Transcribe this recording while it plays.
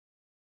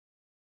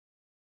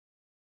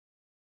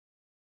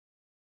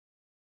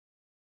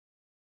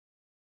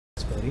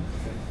Ready?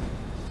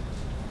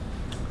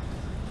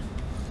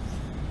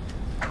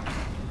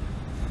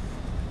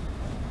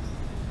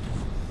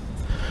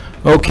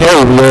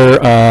 Okay, we're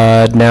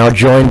now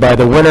joined by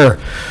the winner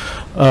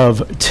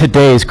of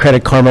today's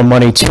Credit Karma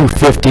Money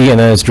 250, and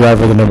that is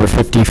driver the number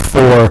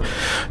 54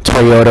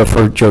 Toyota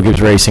for Joe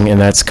Gibbs Racing, and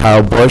that's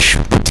Kyle Busch,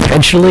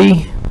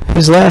 potentially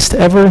his last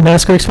ever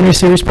NASCAR Xfinity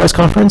Series press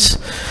conference.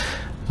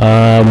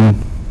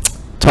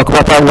 Talk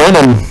about that win,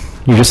 and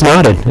you just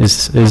nodded.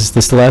 Is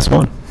this the last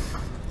one?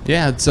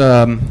 Yeah, it's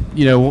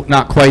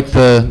not quite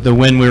the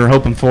win we were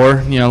hoping for.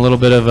 A little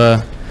bit of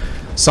a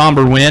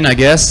somber win, I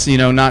guess.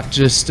 Not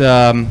just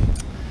for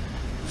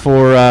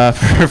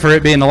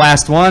it being the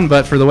last one,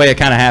 but for the way it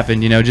kind of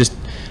happened. Just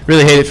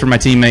really hate it for my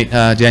teammate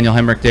Daniel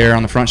Hemrick there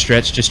on the front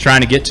stretch, just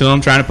trying to get to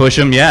him, trying to push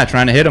him,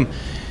 trying to hit him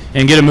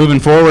and get him moving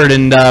forward.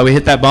 And we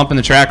hit that bump in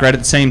the track right at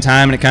the same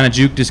time, and it kind of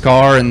juked his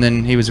car, and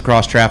then he was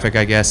across traffic,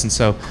 I guess, and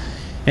so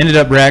ended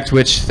up wrecked,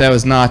 which that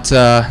was not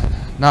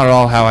at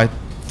all how I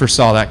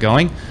foresaw that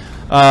going.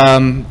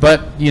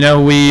 But we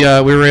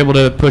were able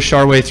to push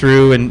our way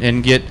through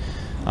and get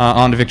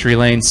onto victory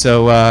lane.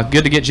 So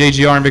good to get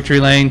JGR in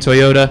victory lane,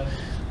 Toyota,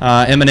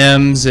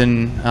 M&M's,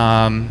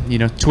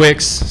 and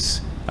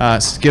Twix,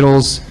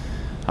 Skittles,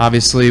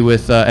 obviously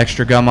with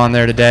extra gum on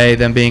there today.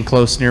 Them being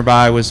close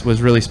nearby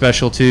was really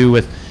special too.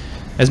 With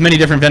as many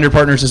different vendor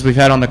partners as we've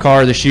had on the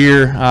car this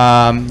year,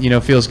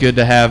 feels good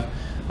to have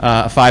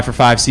a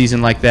 5-for-5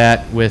 season like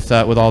that with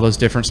all those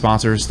different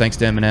sponsors. Thanks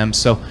to M&M's.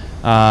 So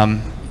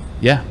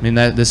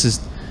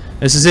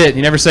this is it.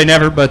 You never say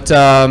never, but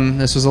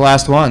this was the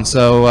last one.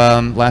 So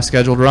last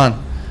scheduled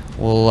run.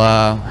 We'll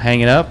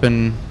hang it up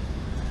and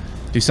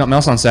do something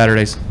else on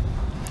Saturdays.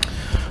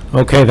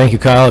 Okay, thank you,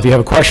 Kyle. If you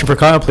have a question for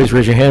Kyle, please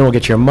raise your hand. We'll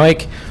get you a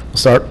mic. We'll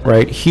start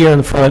right here in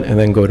the front and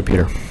then go to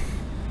Peter.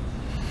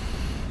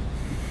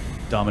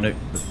 Dominic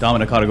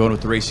Ottagon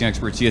with the Racing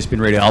Experts, ESPN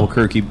Radio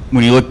Albuquerque.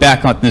 When you look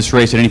back on this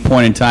race at any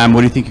point in time,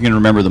 what do you think you're going to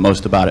remember the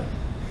most about it?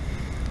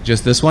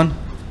 Just this one?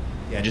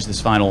 Yeah, just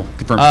this final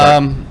confirmed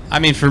start.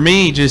 For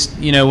me, just,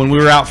 when we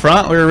were out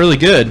front, we were really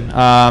good.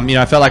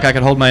 I felt like I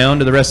could hold my own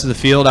to the rest of the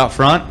field out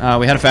front.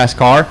 We had a fast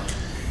car.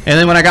 And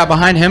then when I got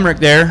behind Hemrick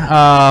there,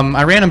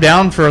 I ran him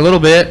down for a little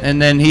bit,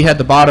 and then he had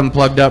the bottom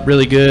plugged up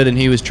really good, and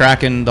he was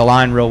tracking the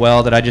line real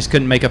well that I just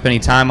couldn't make up any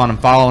time on him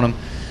following him.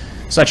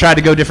 So I tried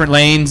to go different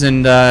lanes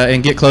and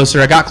get closer.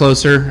 I got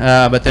closer,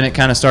 but then it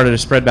kind of started to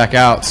spread back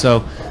out. So,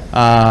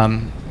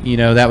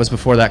 that was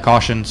before that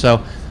caution.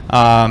 So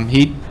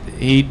he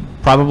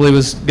probably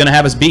was going to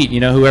have us beat.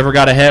 Whoever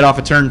got ahead off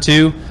of turn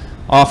 2,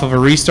 off of a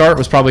restart,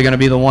 was probably going to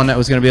be the one that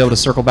was going to be able to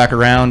circle back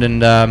around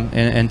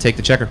and take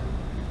the checker.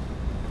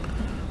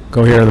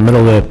 Go here in the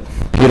middle of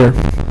Peter.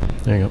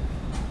 There you go.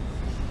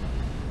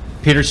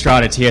 Peter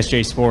Strada,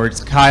 TSJ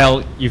Sports.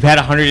 Kyle, you've had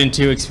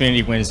 102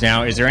 Xfinity wins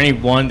now. Is there any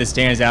one that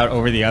stands out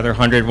over the other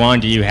 101?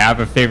 Do you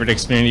have a favorite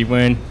Xfinity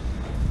win?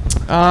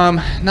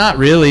 Not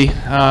really.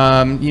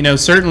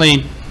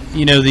 Certainly,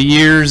 the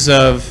years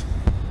of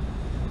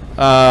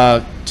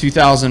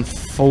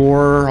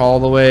 2004 all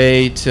the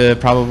way to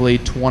probably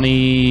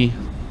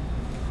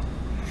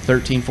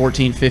 2013,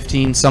 14,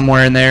 15,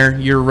 somewhere in there,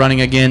 you're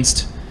running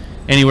against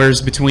anywhere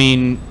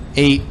between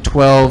 8,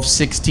 12,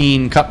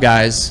 16 Cup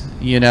guys,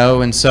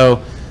 and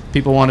so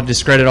people want to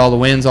discredit all the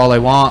wins all they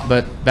want,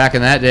 but back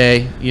in that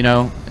day,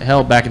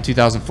 hell, back in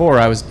 2004,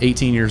 I was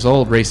 18 years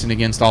old racing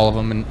against all of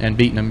them and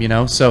beating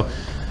them, so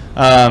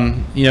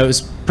it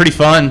was pretty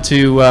fun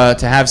to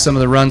have some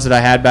of the runs that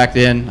I had back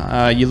then.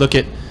 You look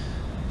at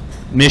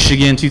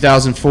Michigan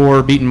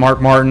 2004, beating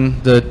Mark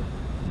Martin, the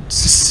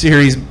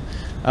series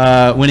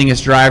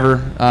winningest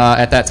driver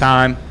at that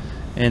time.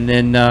 And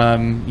then,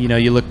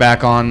 you look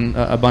back on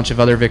a bunch of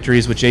other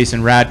victories with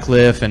Jason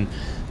Radcliffe and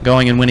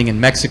going and winning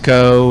in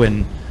Mexico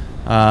and,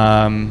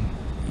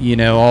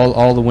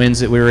 all the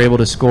wins that we were able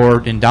to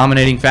score in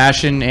dominating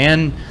fashion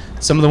and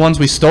some of the ones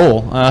we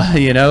stole.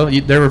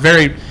 There were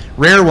very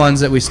rare ones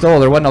that we stole.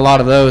 There wasn't a lot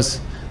of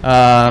those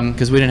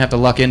because we didn't have to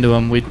luck into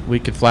them. We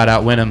could flat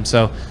out win them.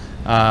 So,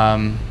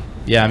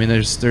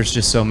 there's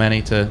just so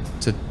many to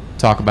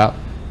talk about.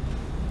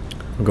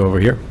 We'll go over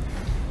here.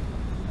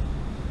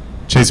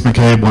 Chase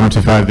McCabe,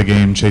 102.5 The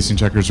Game, Chasing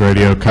Checkers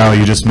Radio. Kyle,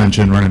 you just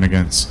mentioned running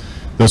against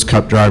those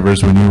Cup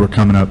drivers when you were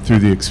coming up through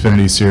the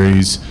Xfinity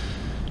Series.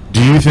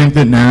 Do you think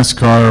that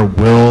NASCAR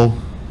will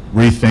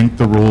rethink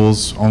the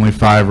rules, only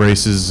 5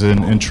 races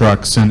in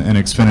trucks and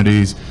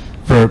Xfinities,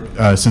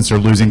 since they're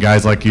losing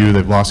guys like you,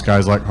 they've lost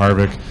guys like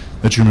Harvick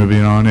that you're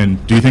moving on,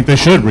 and do you think they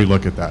should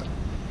relook at that?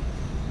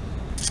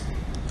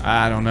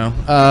 I don't know.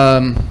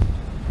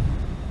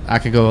 I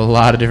could go a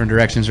lot of different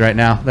directions right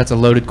now. That's a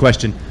loaded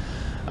question.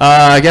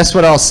 I guess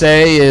what I'll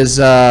say is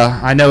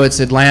I know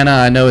it's Atlanta.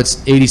 I know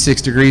it's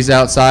 86 degrees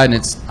outside and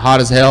it's hot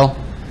as hell,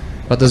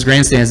 but those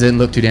grandstands didn't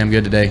look too damn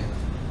good today.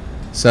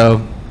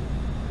 So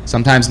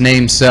sometimes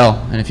names sell,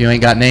 and if you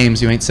ain't got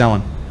names, you ain't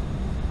selling.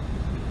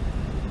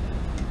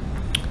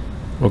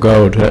 We'll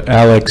go to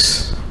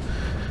Alex,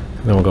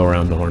 and then we'll go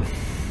around the horn.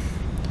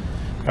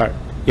 All right.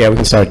 Yeah, we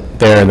can start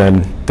there and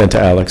then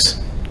to Alex.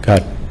 Go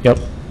ahead. Yep.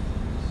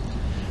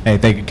 Hey,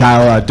 thank you,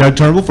 Kyle. Doug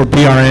Turnbull for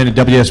PRN and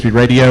WSB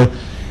Radio.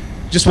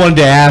 Just wanted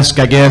to ask,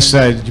 I guess,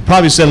 you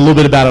probably said a little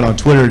bit about it on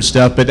Twitter and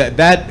stuff, but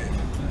that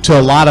to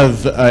a lot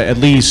of, at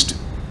least,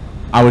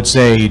 I would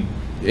say,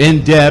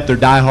 in-depth or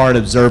diehard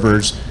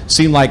observers,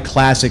 seemed like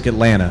classic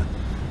Atlanta,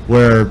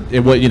 where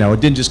it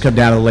didn't just come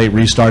down to the late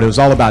restart. It was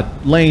all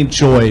about lane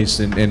choice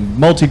and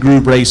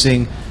multi-group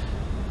racing.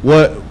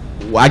 What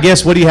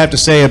do you have to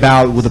say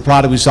about with the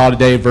product we saw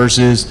today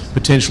versus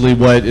potentially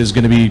what is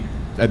going to be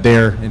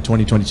there in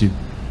 2022?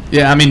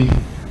 Yeah, I mean,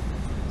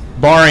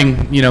 barring,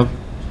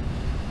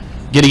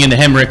 getting into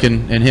Hemrick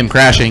and him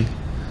crashing,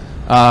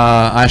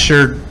 I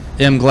sure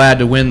am glad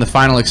to win the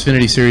final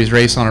Xfinity Series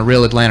race on a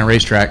real Atlanta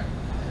racetrack,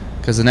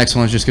 because the next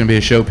one's just going to be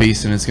a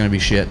showpiece and it's going to be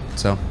shit.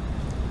 So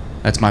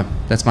that's my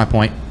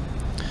point.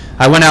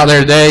 I went out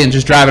there today and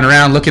just driving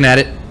around looking at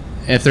it.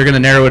 If they're going to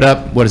narrow it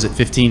up, what is it,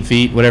 15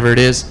 feet, whatever it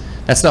is,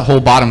 that's the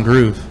whole bottom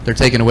groove. They're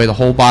taking away the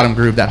whole bottom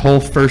groove, that whole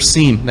first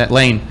seam, that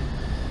lane.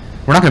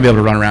 We're not going to be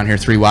able to run around here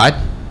 3 wide,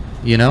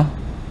 You're going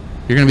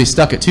to be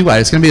stuck at 2 wide.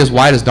 It's going to be as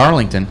wide as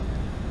Darlington.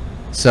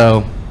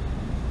 So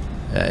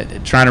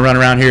trying to run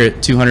around here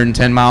at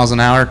 210 miles an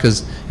hour,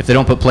 because if they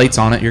don't put plates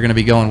on it, you're going to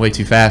be going way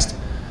too fast.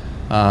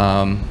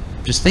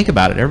 Just think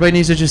about it. Everybody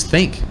needs to just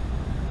think.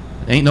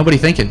 Ain't nobody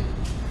thinking.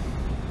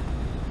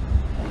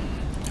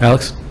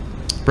 Alex?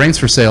 Brains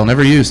for sale,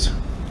 never used.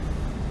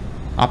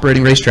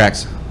 Operating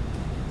racetracks.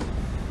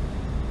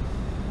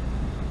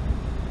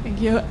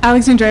 Thank you.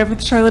 Alex Andreev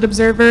with Charlotte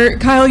Observer.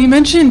 Kyle, you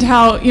mentioned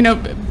how,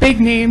 big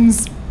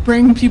names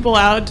bring people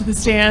out to the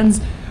stands.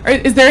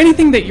 Is there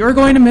anything that you're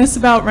going to miss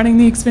about running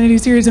the Xfinity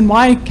Series, and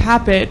why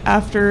cap it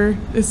after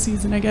this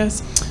season, I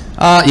guess?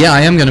 Yeah,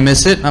 I am going to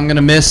miss it. I'm going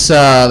to miss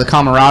the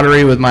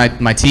camaraderie with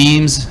my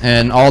teams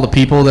and all the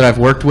people that I've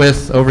worked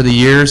with over the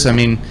years. I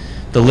mean,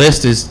 the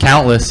list is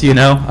countless,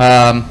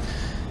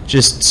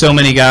 just so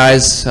many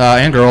guys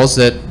and girls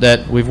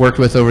that we've worked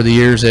with over the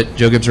years at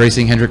Joe Gibbs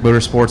Racing, Hendrick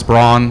Motorsports,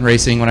 Braun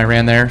Racing when I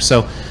ran there.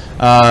 So,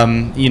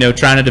 trying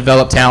to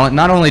develop talent,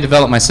 not only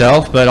develop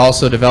myself, but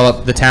also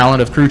develop the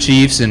talent of crew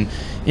chiefs and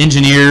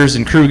engineers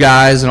and crew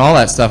guys and all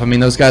that stuff. I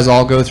mean, those guys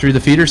all go through the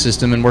feeder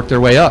system and work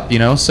their way up,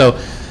 So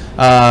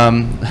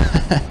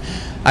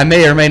I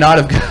may or may not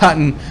have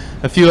gotten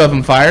a few of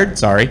them fired,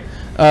 sorry.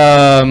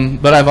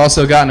 But I've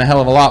also gotten a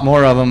hell of a lot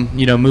more of them,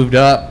 moved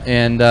up,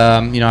 and,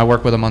 I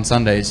work with them on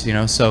Sundays,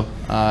 So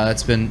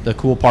that's been the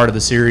cool part of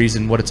the series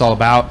and what it's all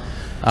about,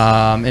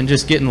 and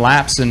just getting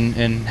laps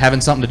and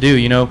having something to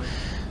do,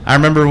 I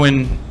remember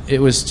when it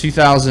was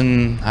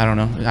 2000, I don't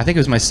know, I think it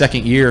was my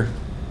second year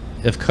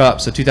of Cup,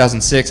 so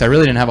 2006, I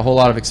really didn't have a whole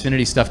lot of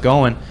Xfinity stuff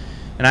going,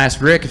 and I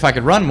asked Rick if I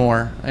could run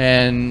more,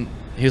 and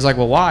he was like,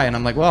 well, why? And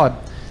I'm like, well,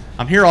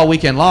 I'm here all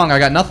weekend long. I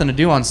got nothing to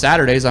do on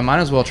Saturdays. I might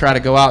as well try to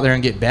go out there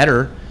and get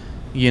better,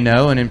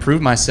 and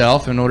improve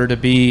myself in order to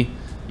be,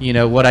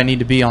 what I need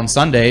to be on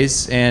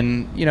Sundays.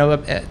 And,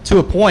 to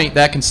a point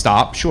that can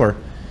stop, sure.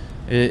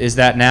 Is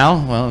that now?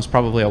 Well, it was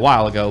probably a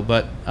while ago,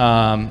 but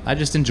I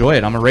just enjoy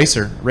it. I'm a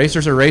racer.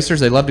 Racers are racers.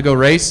 They love to go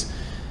race,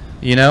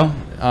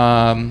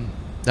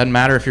 Doesn't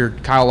matter if you're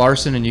Kyle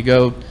Larson and you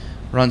go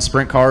run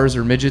sprint cars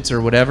or midgets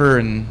or whatever,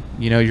 and,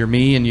 you're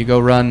me and you go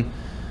run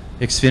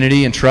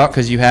Xfinity and truck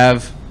because you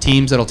have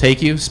teams that'll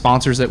take you,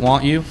 sponsors that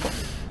want you,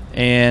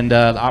 and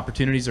the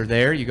opportunities are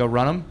there. You go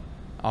run them.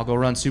 I'll go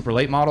run super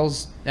late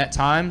models at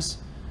times.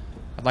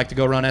 I'd like to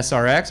go run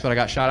SRX, but I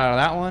got shot out of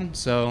that one,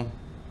 so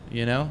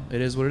it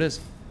is what it is.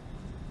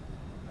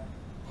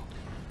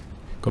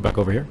 Go back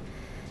over here.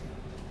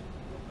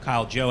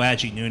 Kyle, Joe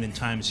Agee, Noon and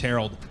Times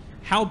Herald.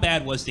 How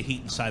bad was the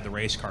heat inside the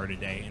race car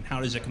today, and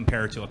how does it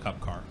compare to a Cup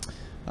car?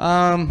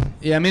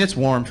 Yeah, I mean, it's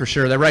warm for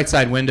sure. That right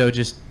side window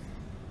just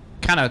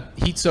kind of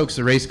heat soaks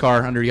the race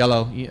car under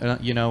yellow,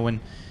 when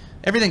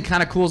everything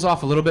kind of cools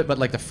off a little bit, but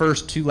like the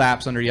first 2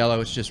 laps under yellow,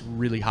 it's just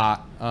really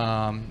hot,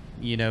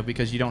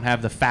 because you don't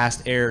have the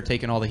fast air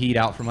taking all the heat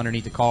out from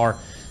underneath the car.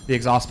 The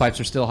exhaust pipes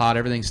are still hot.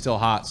 Everything's still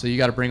hot. So you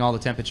got to bring all the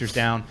temperatures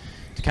down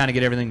to kind of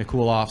get everything to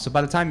cool off. So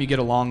by the time you get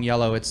a long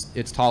yellow,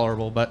 it's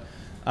tolerable. But,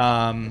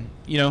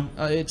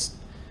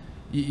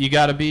 you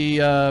got to be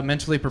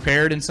mentally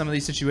prepared in some of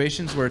these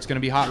situations where it's going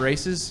to be hot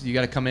races. You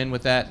got to come in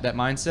with that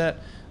mindset.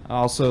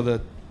 Also,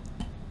 the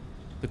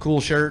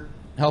cool shirt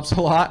helps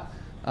a lot.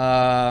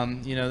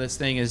 This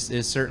thing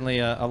is certainly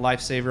a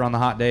lifesaver on the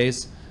hot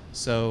days.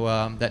 So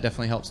that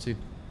definitely helps too.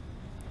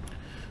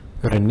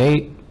 Go to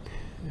Nate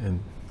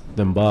and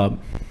then Bob.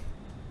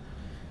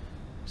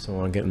 So I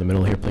want to get in the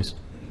middle here, please.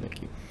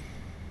 Thank you.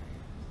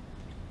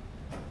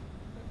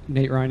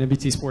 Nate Ryan,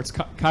 NBT Sports.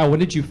 Kyle, when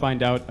did you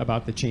find out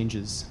about the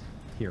changes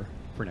here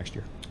for next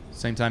year?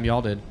 Same time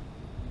y'all did.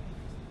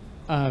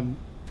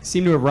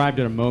 Seem to have arrived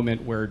at a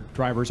moment where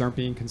drivers aren't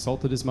being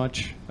consulted as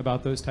much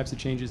about those types of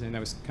changes, and that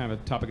was kind of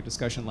a topic of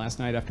discussion last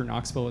night after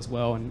Knoxville as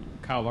well. And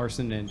Kyle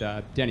Larson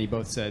and Denny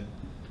both said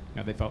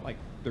they felt like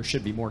there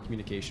should be more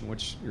communication.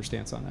 What's your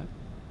stance on that?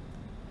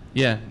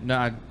 Yeah,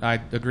 no,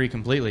 I agree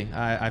completely.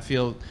 I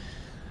feel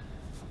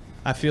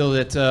I feel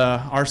that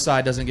our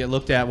side doesn't get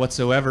looked at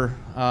whatsoever.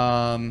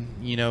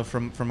 You know,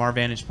 from our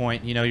vantage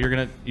point, you know,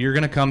 you're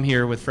gonna come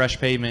here with fresh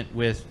pavement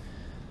with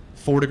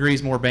 4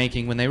 degrees more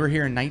banking. When they were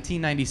here in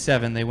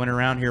 1997, they went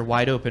around here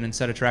wide open and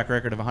set a track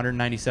record of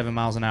 197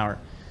 miles an hour.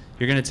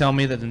 You're gonna tell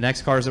me that the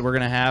next cars that we're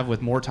gonna have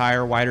with more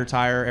tire, wider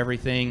tire,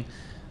 everything,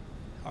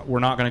 we're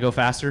not gonna go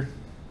faster?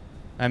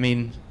 I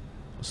mean,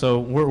 so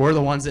we're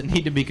the ones that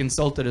need to be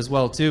consulted as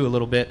well too a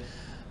little bit.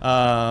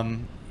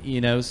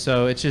 You know,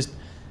 so it's just.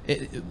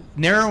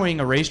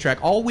 Narrowing a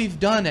racetrack, all we've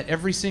done at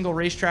every single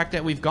racetrack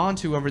that we've gone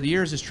to over the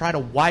years is try to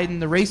widen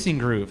the racing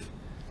groove,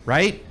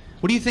 right?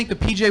 What do you think the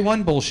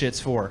PJ1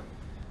 bullshit's for?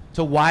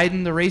 To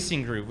widen the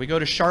racing groove. We go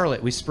to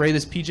Charlotte, we spray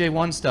this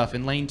PJ1 stuff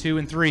in lane 2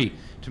 and 3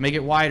 to make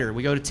it wider.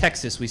 We go to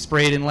Texas, we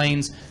spray it in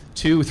lanes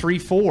 2, 3,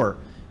 4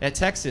 at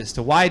Texas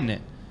to widen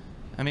it.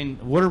 I mean,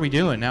 what are we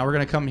doing? Now we're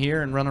going to come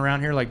here and run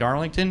around here like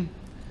Darlington?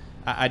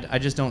 I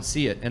just don't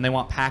see it. And they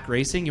want pack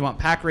racing? You want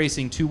pack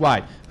racing too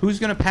wide. Who's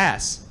going to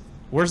pass?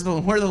 Where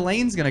are the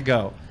lanes going to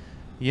go?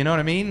 You know what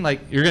I mean? Like,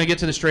 you're going to get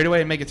to the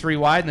straightaway and make it 3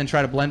 wide and then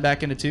try to blend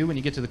back into 2 when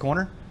you get to the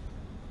corner?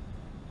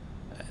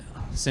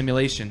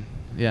 Simulation.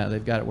 Yeah,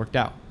 they've got it worked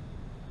out.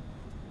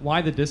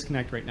 Why the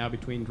disconnect right now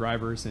between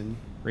drivers and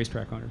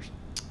racetrack owners?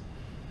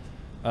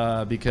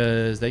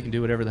 Because they can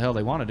do whatever the hell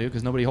they want to do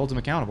because nobody holds them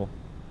accountable.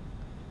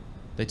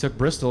 They took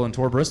Bristol and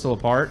tore Bristol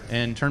apart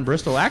and turned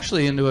Bristol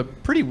actually into a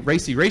pretty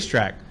racy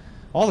racetrack.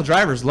 All the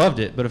drivers loved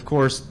it, but of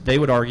course they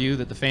would argue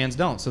that the fans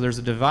don't. So there's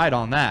a divide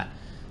on that.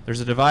 There's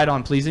a divide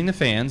on pleasing the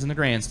fans in the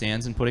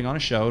grandstands and putting on a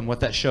show and what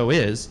that show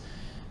is.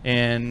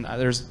 And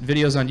there's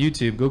videos on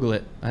YouTube. Google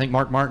it. I think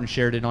Mark Martin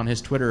shared it on his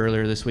Twitter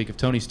earlier this week of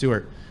Tony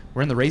Stewart.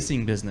 We're in the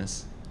racing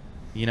business.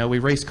 You know, we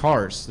race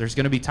cars. There's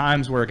going to be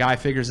times where a guy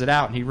figures it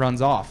out and he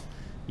runs off.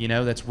 You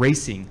know, that's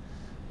racing.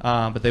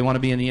 But they want to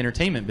be in the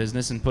entertainment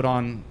business and put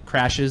on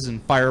crashes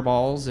and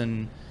fireballs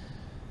and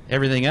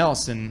everything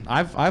else. And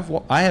I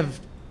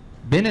have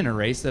been in a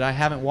race that I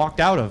haven't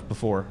walked out of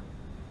before,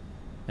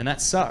 and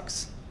that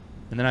sucks.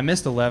 And then I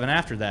missed 11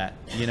 after that,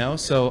 you know,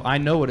 so I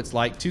know what it's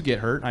like to get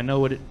hurt. I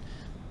know what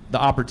the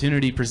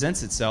opportunity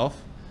presents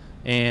itself,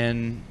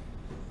 and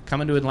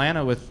coming to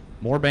Atlanta with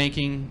more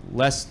banking,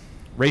 less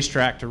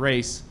racetrack to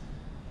race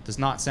does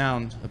not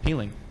sound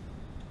appealing.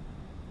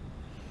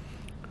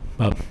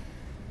 Bob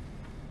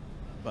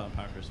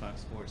Parker, Fox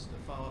Sports. To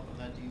follow up on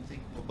that, do you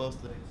think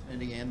both the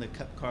Xfinity and the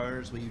Cup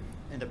cars, will you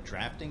end up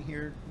drafting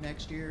here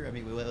next year? I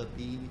mean, will it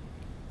be,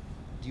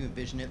 do you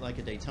envision it like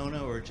a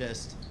Daytona or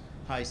just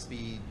high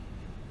speed,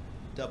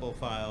 double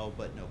file,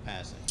 but no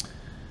passing?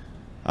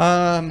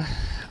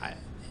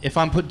 If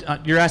I'm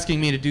you're asking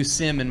me to do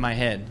sim in my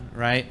head,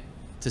 right?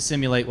 To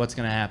simulate what's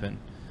going to happen.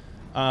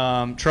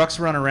 Trucks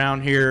run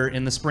around here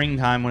in the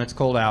springtime when it's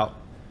cold out.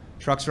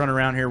 Trucks run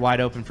around here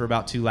wide open for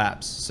about 2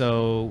 laps.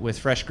 So with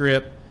fresh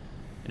grip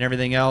and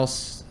everything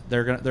else,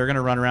 they're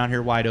gonna run around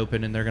here wide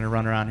open, and they're gonna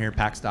run around here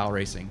pack style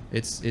racing.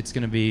 It's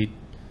gonna be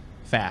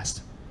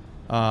fast.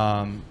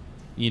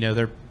 You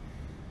know,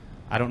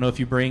 I don't know if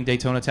you bring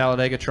Daytona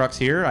Talladega trucks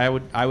here. I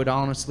would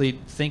honestly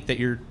think that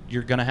you're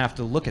gonna have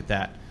to look at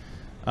that.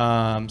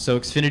 So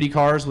Xfinity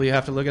cars, will you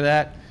have to look at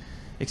that?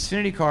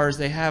 Xfinity cars,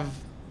 they have.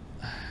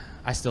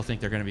 I still think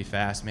they're gonna be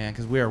fast, man,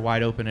 because we are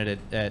wide open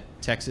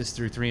at Texas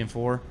through 3 and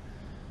 4.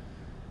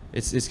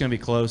 It's going to be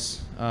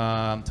close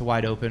to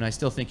wide open. I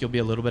still think you'll be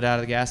a little bit out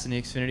of the gas in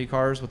the Xfinity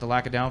cars with the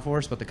lack of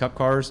downforce, but the Cup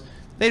cars,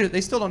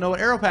 they still don't know what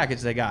aero package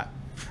they got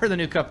for the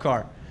new Cup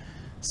car.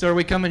 So are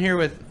we coming here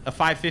with a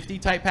 550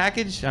 type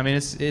package? I mean,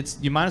 it's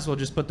you might as well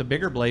just put the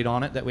bigger blade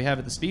on it that we have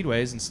at the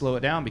speedways and slow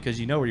it down because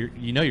you know you're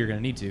going to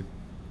need to.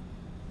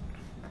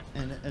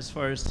 And as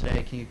far as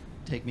today, can you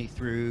take me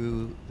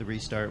through the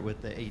restart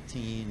with the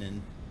 18?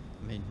 And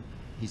I mean,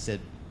 he said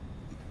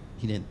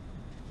he didn't.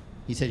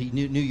 He said he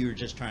knew you were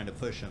just trying to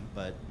push him,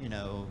 but you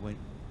know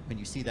when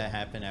you see that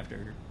happen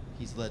after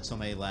he's led so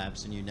many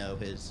laps and you know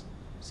his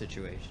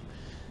situation.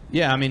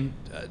 Yeah, I mean,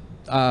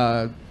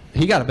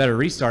 he got a better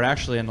restart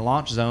actually in the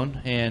launch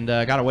zone and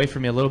got away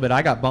from me a little bit.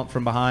 I got bumped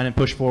from behind and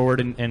pushed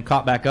forward and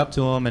caught back up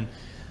to him. And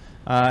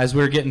as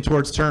we were getting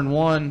towards turn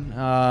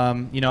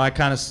 1, you know, I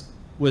kind of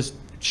was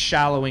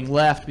shallowing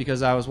left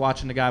because I was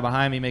watching the guy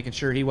behind me, making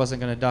sure he wasn't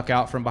going to duck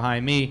out from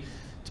behind me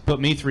to put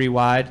me 3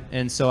 wide.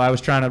 And so I was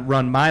trying to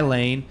run my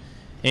lane.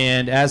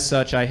 And as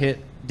such, I hit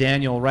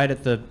Daniel right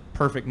at the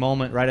perfect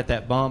moment, right at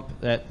that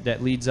bump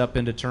that leads up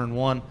into turn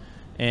 1.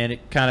 And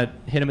it kind of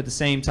hit him at the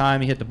same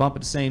time. He hit the bump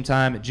at the same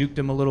time. It juked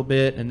him a little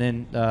bit. And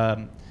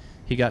then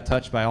he got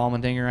touched by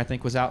Allmendinger, I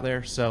think, was out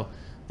there. So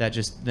that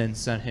just then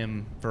sent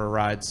him for a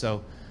ride.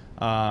 So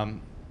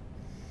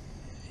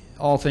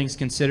all things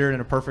considered,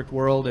 in a perfect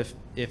world,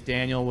 if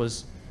Daniel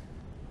was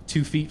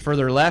 2 feet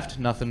further left,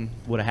 nothing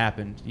would have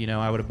happened. You know,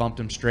 I would have bumped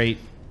him straight,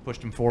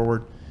 pushed him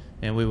forward,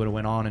 and we would have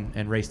went on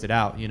and raced it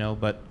out, you know.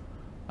 But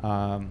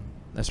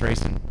that's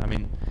racing. I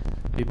mean,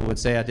 people would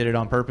say I did it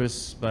on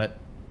purpose, but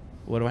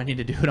what do I need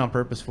to do it on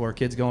purpose for?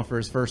 Kid's going for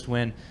his first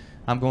win.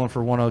 I'm going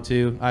for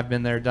 102. I've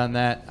been there, done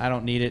that. I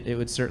don't need it. It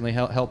would certainly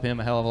help him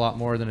a hell of a lot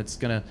more than it's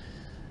going to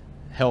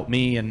help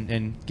me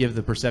and give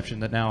the perception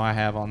that now I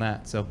have on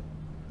that. So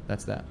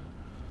that's that.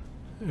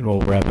 And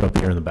we'll wrap it up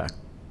here in the back.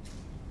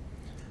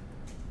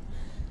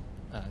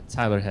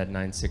 Tyler Head,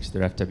 9-6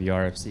 through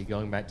FWRFC.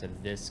 Going back to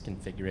this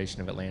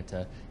configuration of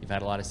Atlanta, you've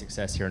had a lot of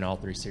success here in all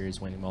 3 series,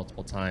 winning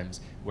multiple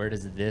times. Where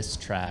does this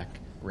track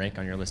rank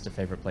on your list of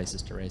favorite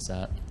places to race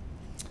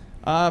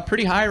at?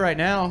 Pretty high right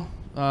now.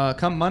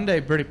 Come Monday,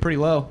 pretty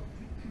low.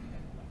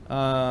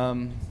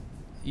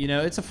 You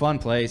know, it's a fun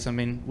place. I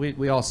mean,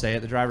 we all say it.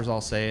 The drivers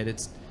all say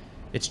it.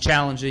 It's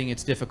challenging.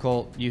 It's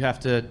difficult. You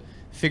have to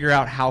figure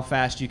out how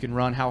fast you can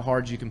run, how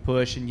hard you can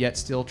push, and yet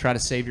still try to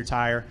save your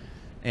tire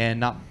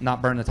and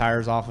not burn the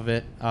tires off of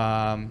it.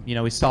 You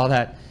know, we saw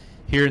that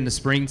here in the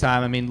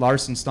springtime. I mean,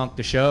 Larson stunk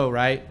the show,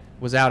 right?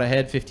 Was out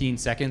ahead 15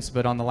 seconds,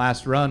 but on the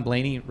last run,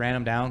 Blaney ran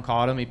him down,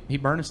 caught him. He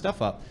burned his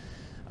stuff up.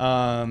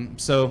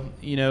 So,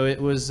 you know, it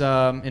was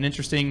an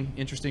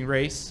interesting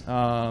race.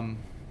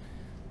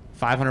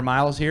 500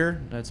 miles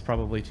here, that's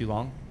probably too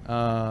long.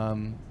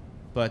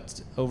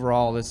 But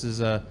overall, this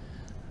is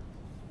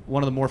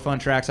one of the more fun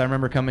tracks. I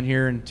remember coming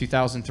here in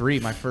 2003,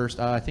 my first,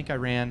 I think I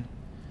ran,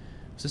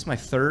 was this my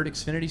 3rd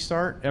Xfinity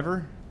start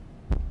ever?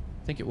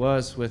 I think it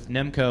was with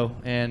Nemco,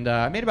 and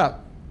I made about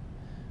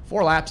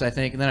 4 laps, I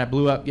think, and then I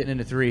blew up getting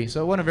into 3.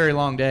 So it wasn't a very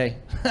long day.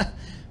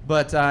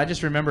 But I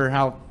just remember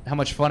how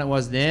much fun it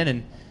was then,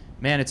 and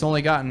man, it's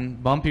only gotten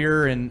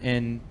bumpier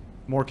and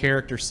more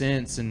character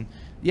since. And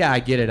yeah, I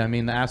get it. I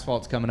mean, the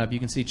asphalt's coming up. You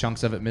can see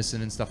chunks of it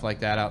missing and stuff like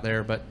that out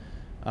there. But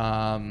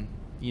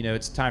you know,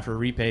 it's time for a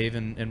repave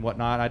and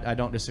whatnot. I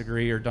don't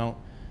disagree or don't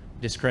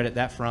discredit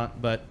that front,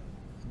 but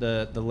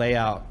the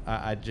layout,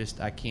 I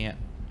can't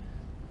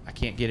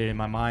get it in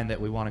my mind that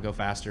we want to go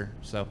faster.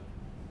 So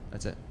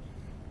that's it.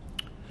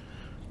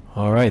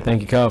 All right.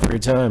 Thank you, Kyle, for your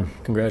time.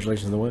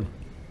 Congratulations on the win.